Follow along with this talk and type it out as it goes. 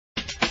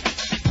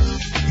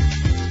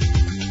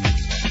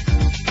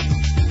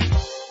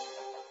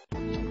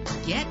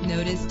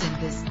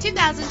this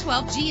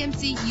 2012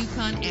 GMC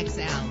Yukon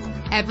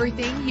XL.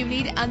 Everything you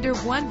need under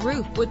one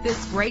roof with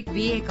this great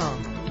vehicle.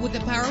 With a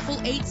powerful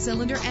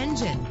 8-cylinder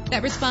engine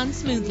that responds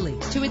smoothly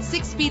to its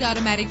 6-speed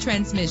automatic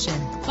transmission.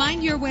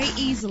 Find your way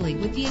easily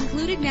with the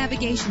included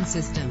navigation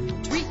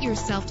system. Treat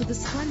yourself to the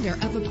splendor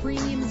of a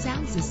premium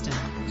sound system.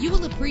 You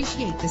will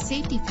appreciate the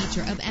safety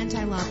feature of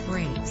anti-lock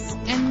brakes.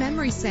 And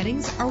memory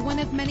settings are one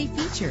of many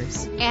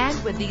features.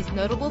 And with these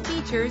notable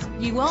features,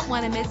 you won't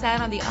want to miss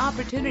out on the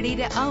opportunity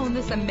to own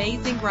this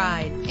amazing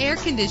ride. Air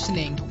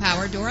conditioning,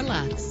 power door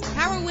locks,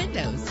 power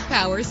windows,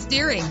 power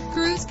steering,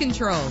 cruise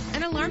control,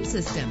 an alarm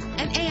system,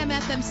 an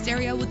AM/FM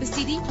stereo with a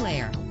CD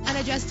player, an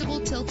adjustable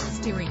tilt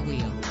steering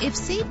wheel. If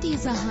safety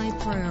is a high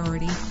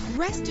priority,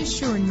 rest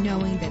assured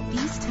knowing that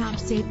these top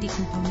safety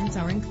components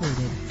are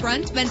included.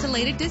 Front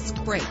ventilated disc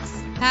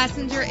brakes,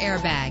 passenger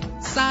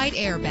airbag, side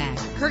airbag,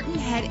 curtain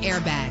head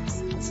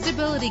airbags,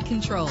 stability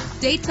control,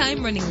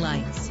 daytime running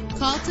lights.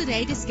 Call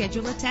today to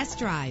schedule a test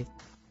drive.